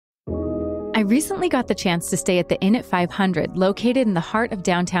I recently got the chance to stay at the Inn at 500, located in the heart of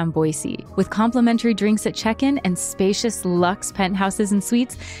downtown Boise. With complimentary drinks at check-in and spacious luxe penthouses and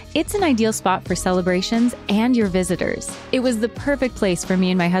suites, it's an ideal spot for celebrations and your visitors. It was the perfect place for me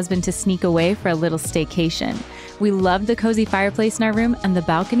and my husband to sneak away for a little staycation. We loved the cozy fireplace in our room and the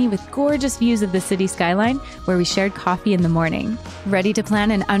balcony with gorgeous views of the city skyline, where we shared coffee in the morning. Ready to plan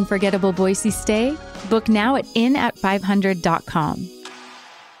an unforgettable Boise stay? Book now at inat500.com.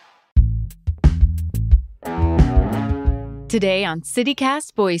 Today on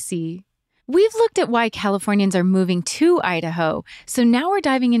CityCast Boise, we've looked at why Californians are moving to Idaho, so now we're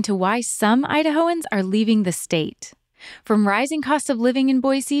diving into why some Idahoans are leaving the state. From rising cost of living in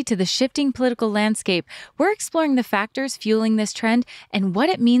Boise to the shifting political landscape, we're exploring the factors fueling this trend and what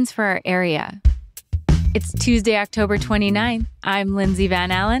it means for our area. It's Tuesday, October 29th. I'm Lindsay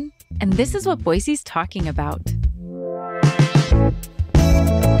Van Allen, and this is what Boise's talking about.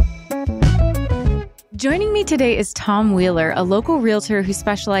 Joining me today is Tom Wheeler, a local realtor who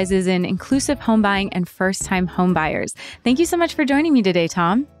specializes in inclusive home buying and first-time home buyers. Thank you so much for joining me today,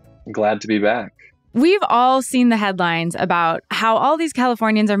 Tom. Glad to be back. We've all seen the headlines about how all these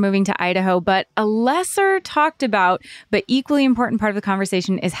Californians are moving to Idaho, but a lesser talked about but equally important part of the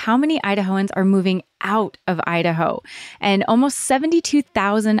conversation is how many Idahoans are moving out of Idaho. And almost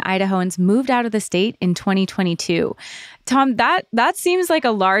 72,000 Idahoans moved out of the state in 2022. Tom, that seems like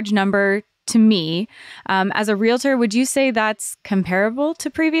a large number to me. As a realtor, would you say that's comparable to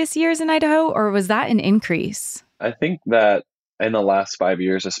previous years in Idaho, or was that an increase? I think that in the last 5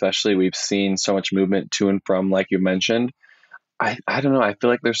 years, especially, we've seen so much movement to and from, like you mentioned. I don't know. I feel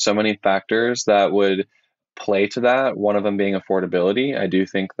like there's so many factors that would play to that. One of them being affordability. I do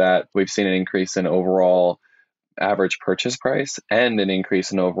think that we've seen an increase in overall average purchase price and an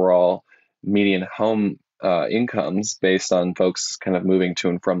increase in overall median home incomes based on folks kind of moving to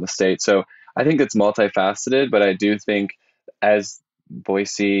and from the state. So I think it's multifaceted, but I do think as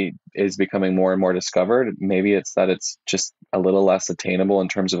Boise is becoming more and more discovered, maybe it's that it's just a little less attainable in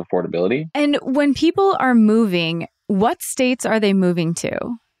terms of affordability. And when people are moving, what states are they moving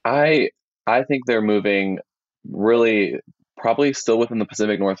to? I think they're moving really probably still within the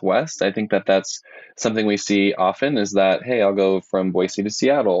Pacific Northwest. I think that that's something we see often is that, hey, I'll go from Boise to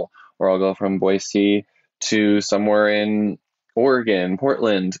Seattle, or I'll go from Boise to somewhere in Oregon,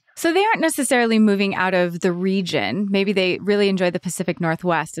 Portland. So they aren't necessarily moving out of the region. Maybe they really enjoy the Pacific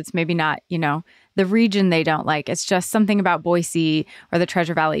Northwest. It's maybe not, the region they don't like. It's just something about Boise or the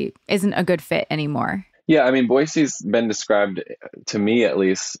Treasure Valley isn't a good fit anymore. Yeah, I mean, Boise's been described, to me at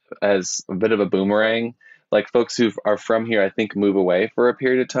least, as a bit of a boomerang. Like folks who are from here, I think, move away for a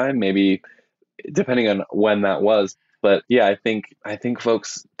period of time, maybe depending on when that was. But yeah, I think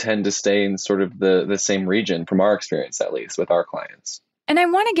folks tend to stay in sort of the same region, from our experience, at least with our clients. And I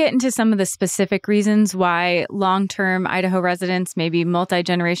want to get into some of the specific reasons why long-term Idaho residents, maybe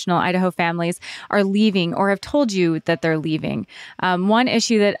multi-generational Idaho families, are leaving or have told you that they're leaving. One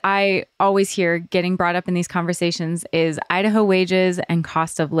issue that I always hear getting brought up in these conversations is Idaho wages and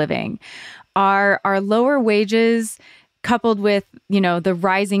cost of living. Are lower wages coupled with, the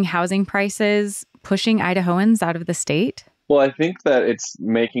rising housing prices pushing Idahoans out of the state? Well, I think that it's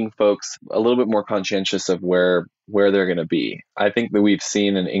making folks a little bit more conscientious of where they're going to be. I think that we've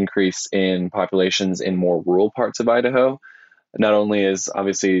seen an increase in populations in more rural parts of Idaho. Not only is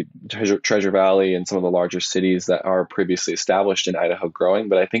obviously Treasure Valley and some of the larger cities that are previously established in Idaho growing,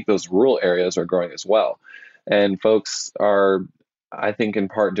 but I think those rural areas are growing as well. And folks are, I think, in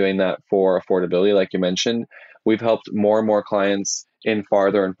part doing that for affordability, like you mentioned. We've helped more and more clients in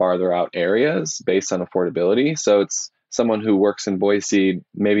farther and farther out areas based on affordability. So it's someone who works in Boise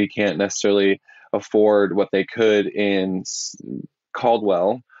maybe can't necessarily afford what they could in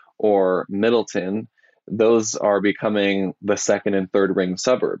Caldwell or Middleton. Those are becoming the second and third ring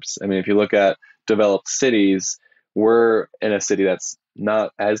suburbs. I mean, if you look at developed cities, we're in a city that's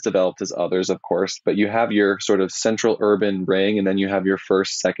not as developed as others, of course, but you have your sort of central urban ring, and then you have your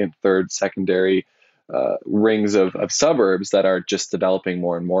first, second, third, secondary rings of suburbs that are just developing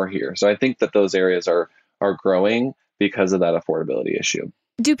more and more here. So I think that those areas are growing because of that affordability issue.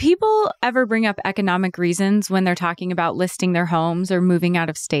 Do people ever bring up economic reasons when they're talking about listing their homes or moving out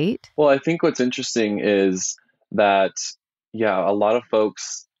of state? Well, I think what's interesting is that, a lot of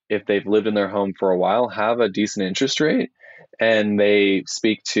folks, if they've lived in their home for a while, have a decent interest rate. And they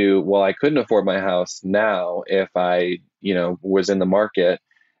speak to, well, I couldn't afford my house now if I, was in the market.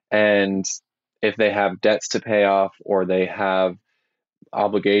 And if they have debts to pay off, or they have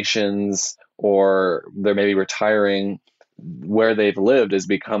obligations, or they're maybe retiring, where they've lived has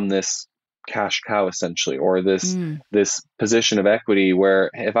become this cash cow essentially, or this Mm. this position of equity where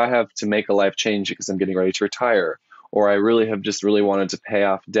if I have to make a life change because I'm getting ready to retire, or I really have just really wanted to pay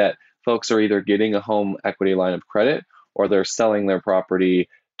off debt, folks are either getting a home equity line of credit or they're selling their property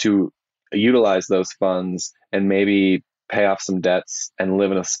to utilize those funds and maybe pay off some debts and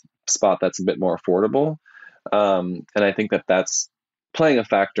live in a spot that's a bit more affordable. And I think that that's playing a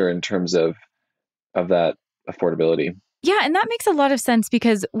factor in terms of that affordability. Yeah, and that makes a lot of sense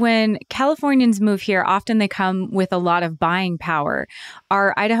because when Californians move here, often they come with a lot of buying power.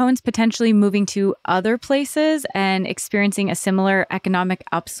 Are Idahoans potentially moving to other places and experiencing a similar economic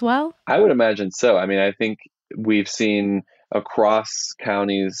upswell? I would imagine so. I mean, I think we've seen across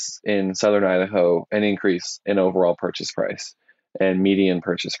counties in southern Idaho an increase in overall purchase price and median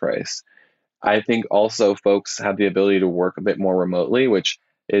purchase price. I think also folks have the ability to work a bit more remotely, which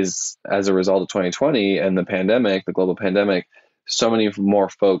is as a result of 2020 and the pandemic, the global pandemic, so many more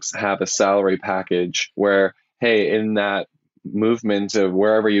folks have a salary package where, hey, in that movement of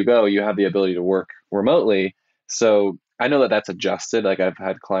wherever you go, you have the ability to work remotely. So I know that that's adjusted. Like I've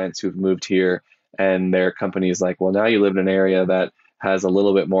had clients who've moved here and their company's like, well, now you live in an area that has a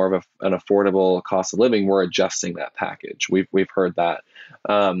little bit more of an affordable cost of living. We're adjusting that package. We've heard that.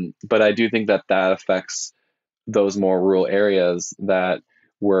 But I do think that that affects those more rural areas that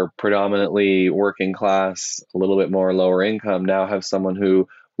were predominantly working class, a little bit more lower income, now have someone who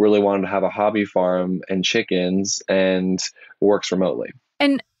really wanted to have a hobby farm and chickens and works remotely.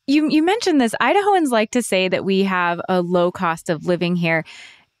 And you mentioned this. Idahoans like to say that we have a low cost of living here.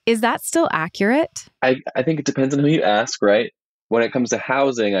 Is that still accurate? I think it depends on who you ask, right? When it comes to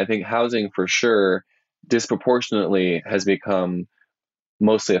housing, I think housing for sure disproportionately has become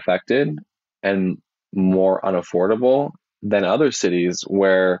mostly affected and more unaffordable than other cities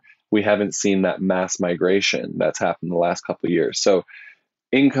where we haven't seen that mass migration that's happened in the last couple of years. So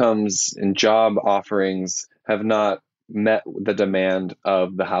incomes and job offerings have not met the demand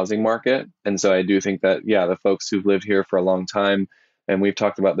of the housing market. And so I do think that, yeah, the folks who've lived here for a long time, and we've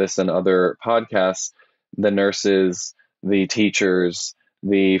talked about this in other podcasts, the nurses, the teachers,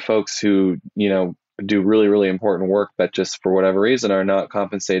 the folks who, do really, really important work that just for whatever reason are not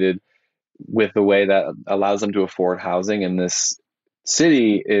compensated with the way that allows them to afford housing in this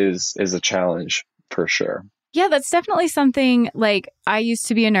city is a challenge for sure. Yeah, that's definitely something. Like, I used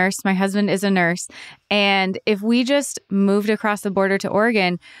to be a nurse. My husband is a nurse. And if we just moved across the border to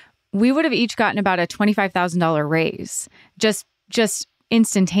Oregon, we would have each gotten about a $25,000 raise just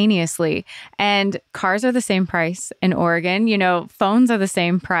instantaneously. And cars are the same price in Oregon. Phones are the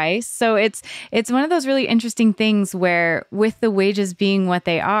same price. So it's one of those really interesting things where with the wages being what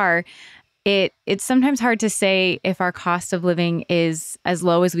they are, it's sometimes hard to say if our cost of living is as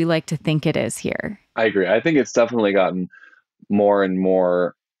low as we like to think it is here. I agree. I think it's definitely gotten more and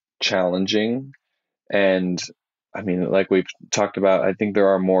more challenging. And I mean, like we've talked about, I think there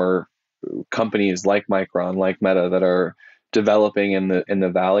are more companies like Micron, like Meta, that are developing in the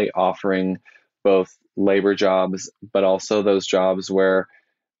valley, offering both labor jobs, but also those jobs where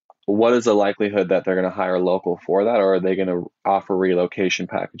what is the likelihood that they're going to hire local for that, or are they going to offer relocation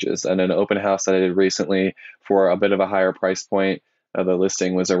packages? And an open house that I did recently for a bit of a higher price point, the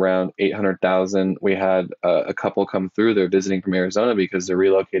listing was around 800,000. We had a couple come through. They're visiting from Arizona because they're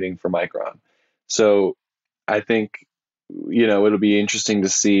relocating for Micron. So I think it'll be interesting to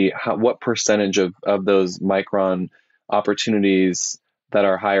see what percentage of those Micron opportunities that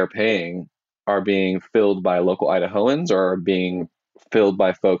are higher paying are being filled by local Idahoans or are being filled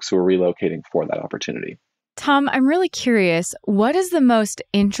by folks who are relocating for that opportunity. Tom, I'm really curious. What is the most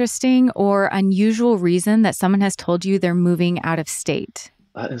interesting or unusual reason that someone has told you they're moving out of state?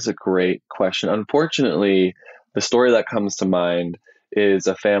 That is a great question. Unfortunately, the story that comes to mind is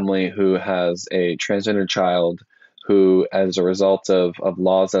a family who has a transgender child who, as a result of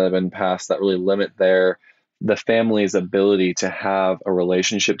laws that have been passed that really limit the family's ability to have a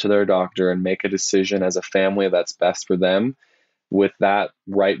relationship to their doctor and make a decision as a family that's best for them, with that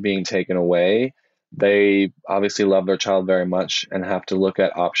right being taken away, they obviously love their child very much and have to look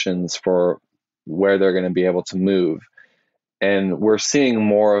at options for where they're going to be able to move. And we're seeing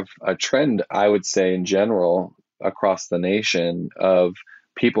more of a trend, I would say, in general across the nation of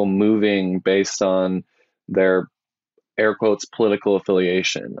people moving based on their air quotes political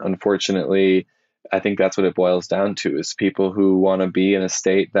affiliation. Unfortunately, I think that's what it boils down to, is people who want to be in a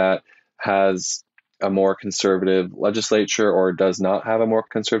state that has a more conservative legislature or does not have a more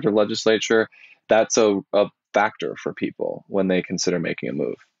conservative legislature. That's a factor for people when they consider making a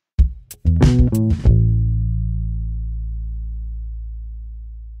move.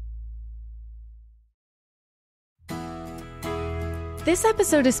 This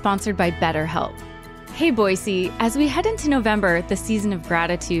episode is sponsored by BetterHelp. Hey Boise, as we head into November, the season of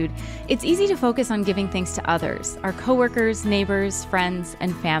gratitude, it's easy to focus on giving thanks to others, our coworkers, neighbors, friends,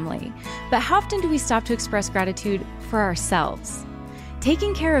 and family. But how often do we stop to express gratitude for ourselves?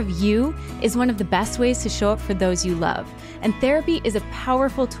 Taking care of you is one of the best ways to show up for those you love, and therapy is a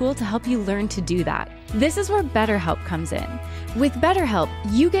powerful tool to help you learn to do that. This is where BetterHelp comes in. With BetterHelp,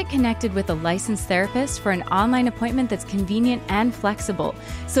 you get connected with a licensed therapist for an online appointment that's convenient and flexible,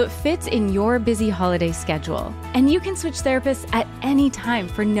 so it fits in your busy holiday schedule. And you can switch therapists at any time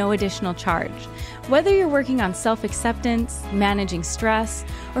for no additional charge. Whether you're working on self-acceptance, managing stress,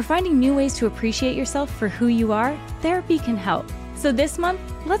 or finding new ways to appreciate yourself for who you are, therapy can help. So this month,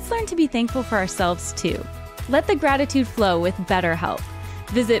 let's learn to be thankful for ourselves too. Let the gratitude flow with BetterHelp.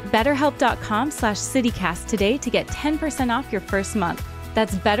 Visit betterhelp.com/citycast today to get 10% off your first month.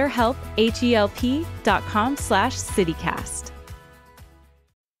 That's BetterHelp, HELP.com/citycast.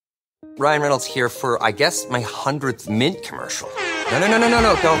 Ryan Reynolds here for, I guess, my 100th Mint commercial. No,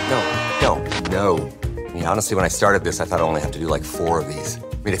 don't. I mean, honestly, when I started this, I thought I only have to do like 4 of these. I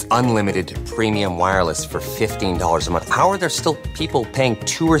mean, it's unlimited premium wireless for $15 a month. How are there still people paying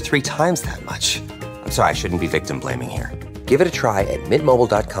 2 or 3 times that much? I'm sorry, I shouldn't be victim blaming here. Give it a try at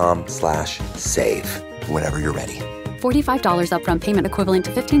mintmobile.com/save. Whenever you're ready. $45 upfront payment equivalent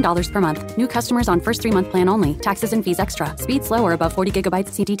to $15 per month. New customers on first 3-month plan only. Taxes and fees extra. Speed slower above 40 gigabytes.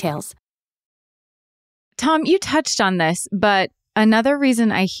 See details. Tom, you touched on this, but another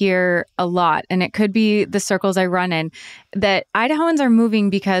reason I hear a lot, and it could be the circles I run in, that Idahoans are moving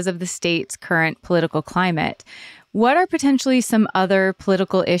because of the state's current political climate. What are potentially some other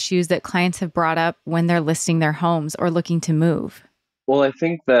political issues that clients have brought up when they're listing their homes or looking to move? Well, I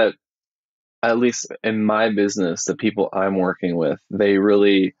think that at least in my business, the people I'm working with, they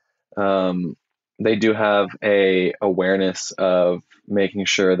really, they do have a awareness of making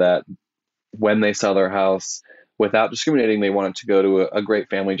sure that when they sell their house, without discriminating, they want it to go to a great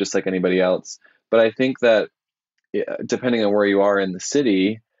family just like anybody else. But I think that depending on where you are in the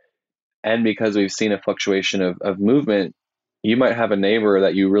city, and because we've seen a fluctuation of movement, you might have a neighbor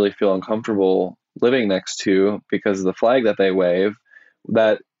that you really feel uncomfortable living next to because of the flag that they wave.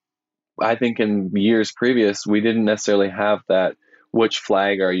 That I think in years previous, we didn't necessarily have that which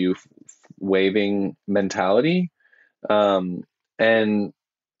flag are you waving mentality. And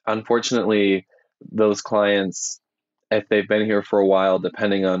unfortunately, those clients, if they've been here for a while,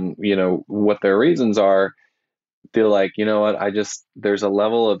 depending on, what their reasons are, feel like, there's a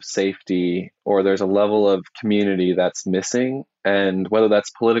level of safety or there's a level of community that's missing. And whether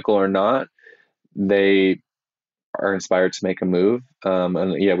that's political or not, they are inspired to make a move.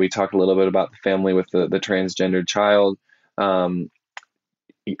 And yeah, we talked a little bit about the family with the transgendered child. Again,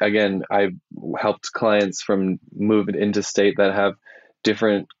 I've helped clients from moving into state that have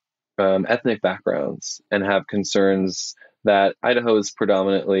different ethnic backgrounds and have concerns that Idaho is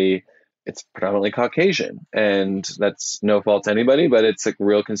predominantly Caucasian, and that's no fault to anybody, but it's a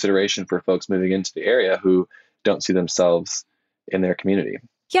real consideration for folks moving into the area who don't see themselves in their community.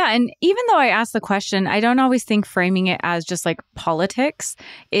 Yeah. And even though I asked the question, I don't always think framing it as just like politics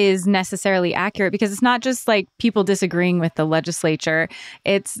is necessarily accurate, because it's not just like people disagreeing with the legislature.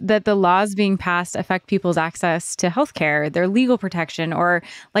 It's that the laws being passed affect people's access to healthcare, their legal protection, or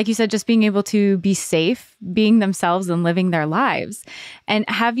like you said, just being able to be safe, being themselves and living their lives. And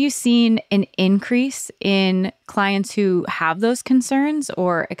have you seen an increase in clients who have those concerns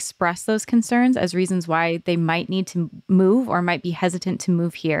or express those concerns as reasons why they might need to move or might be hesitant to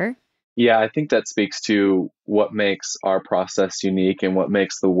move here? Yeah, I think that speaks to what makes our process unique and what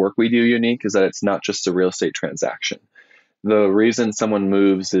makes the work we do unique is that it's not just a real estate transaction. The reason someone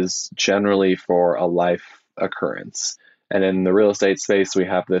moves is generally for a life occurrence. And in the real estate space, we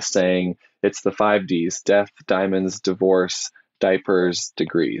have this saying, it's the 5 Ds: death, diamonds, divorce, diapers,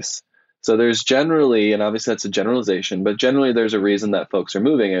 degrees. So there's generally, and obviously that's a generalization, but generally there's a reason that folks are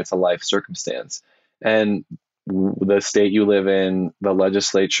moving, and it's a life circumstance. And the state you live in, the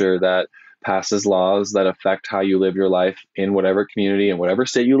legislature that passes laws that affect how you live your life in whatever community and whatever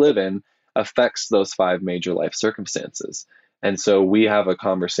state you live in, affects those 5 major life circumstances. And so we have a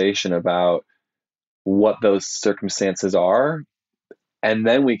conversation about what those circumstances are, and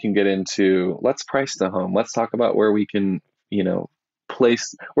then we can get into, let's price the home. Let's talk about where we can,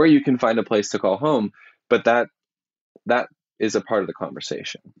 place where you can find a place to call home. But that is a part of the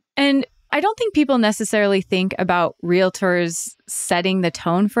conversation. And I don't think people necessarily think about realtors setting the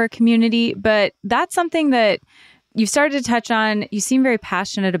tone for a community, but that's something that you started to touch on. You seem very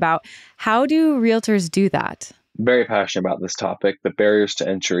passionate about. How do realtors do that? Very passionate about this topic. The barriers to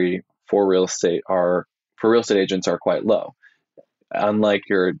entry for real estate agents are quite low. Unlike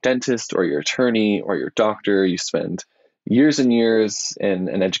your dentist or your attorney or your doctor, you spend years and years in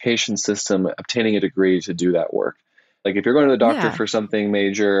an education system obtaining a degree to do that work. Like if you're going to the doctor Yeah. for something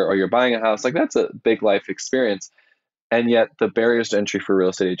major or you're buying a house, like that's a big life experience. And yet the barriers to entry for real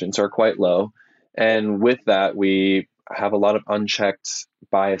estate agents are quite low. And with that, we have a lot of unchecked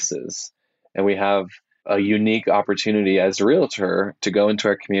biases. And we have a unique opportunity as a realtor to go into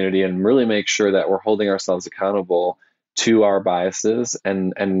our community and really make sure that we're holding ourselves accountable to our biases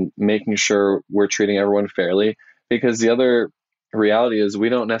and making sure we're treating everyone fairly. Because the other reality is we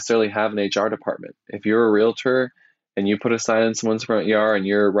don't necessarily have an HR department. If you're a realtor and you put a sign in someone's front yard and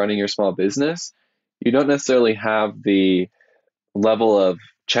you're running your small business, you don't necessarily have the level of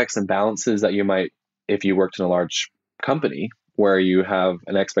checks and balances that you might if you worked in a large company where you have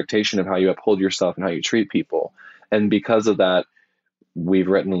an expectation of how you uphold yourself and how you treat people. And because of that, we've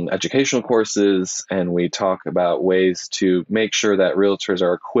written educational courses and we talk about ways to make sure that realtors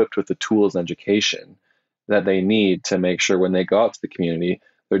are equipped with the tools and education that they need to make sure when they go out to the community,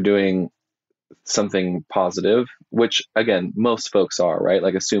 they're doing something positive, which again, most folks are, right?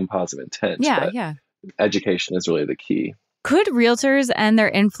 Like assume positive intent. Yeah, but yeah. education is really the key. Could realtors and their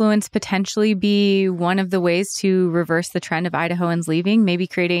influence potentially be one of the ways to reverse the trend of Idahoans leaving, maybe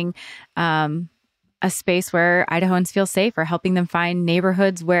creating a space where Idahoans feel safe or helping them find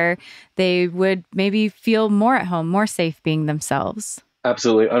neighborhoods where they would maybe feel more at home, more safe being themselves?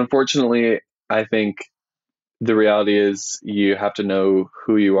 Absolutely. Unfortunately, I think the reality is you have to know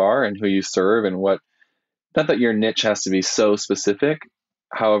who you are and who you serve and what, not that your niche has to be so specific.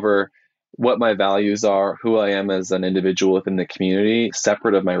 However, what my values are, who I am as an individual within the community,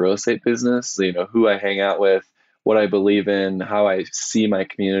 separate of my real estate business, who I hang out with, what I believe in, how I see my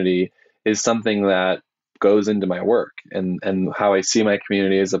community is something that goes into my work. And how I see my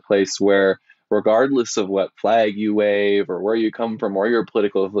community as a place where, regardless of what flag you wave or where you come from or your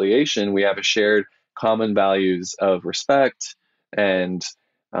political affiliation, we have a shared common values of respect and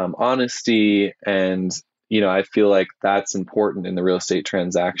honesty. And I feel like that's important in the real estate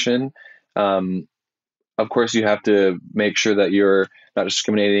transaction. Of course, you have to make sure that you're not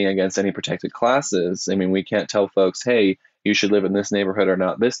discriminating against any protected classes. I mean, we can't tell folks, hey, you should live in this neighborhood or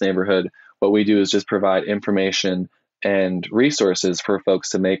not this neighborhood. What we do is just provide information and resources for folks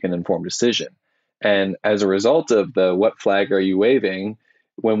to make an informed decision. And as a result of the what flag are you waving,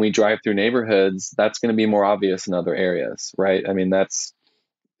 when we drive through neighborhoods, that's going to be more obvious in other areas, right? I mean, that's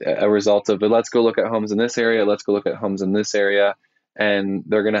a result of let's go look at homes in this area, let's go look at homes in this area, and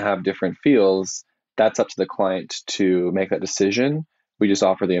they're going to have different feels. That's up to the client to make that decision. We just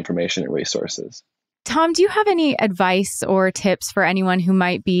offer the information and resources. Tom, do you have any advice or tips for anyone who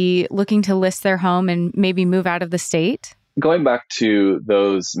might be looking to list their home and maybe move out of the state? Going back to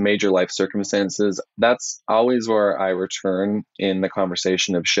those major life circumstances, that's always where I return in the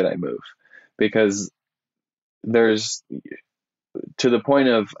conversation of should I move? Because there's to the point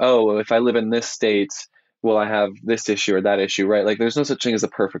of, oh, if I live in this state, will I have this issue or that issue, right? Like there's no such thing as a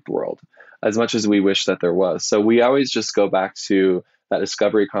perfect world, as much as we wish that there was. So we always just go back to that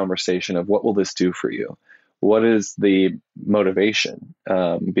discovery conversation of what will this do for you? What is the motivation?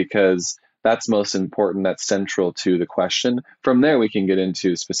 Because that's most important. That's central to the question. From there, we can get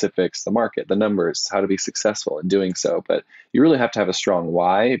into specifics, the market, the numbers, how to be successful in doing so. But you really have to have a strong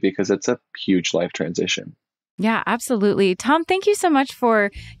why because it's a huge life transition. Yeah, absolutely. Tom, thank you so much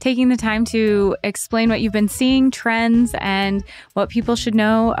for taking the time to explain what you've been seeing, trends, and what people should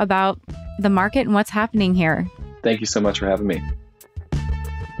know about the market and what's happening here. Thank you so much for having me.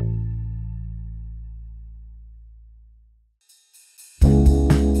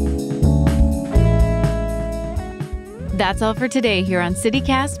 That's all for today here on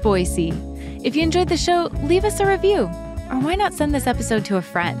CityCast Boise. If you enjoyed the show, leave us a review. Or why not send this episode to a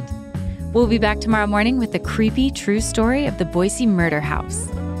friend? We'll be back tomorrow morning with the creepy true story of the Boise murder house.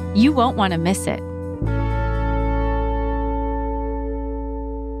 You won't want to miss it.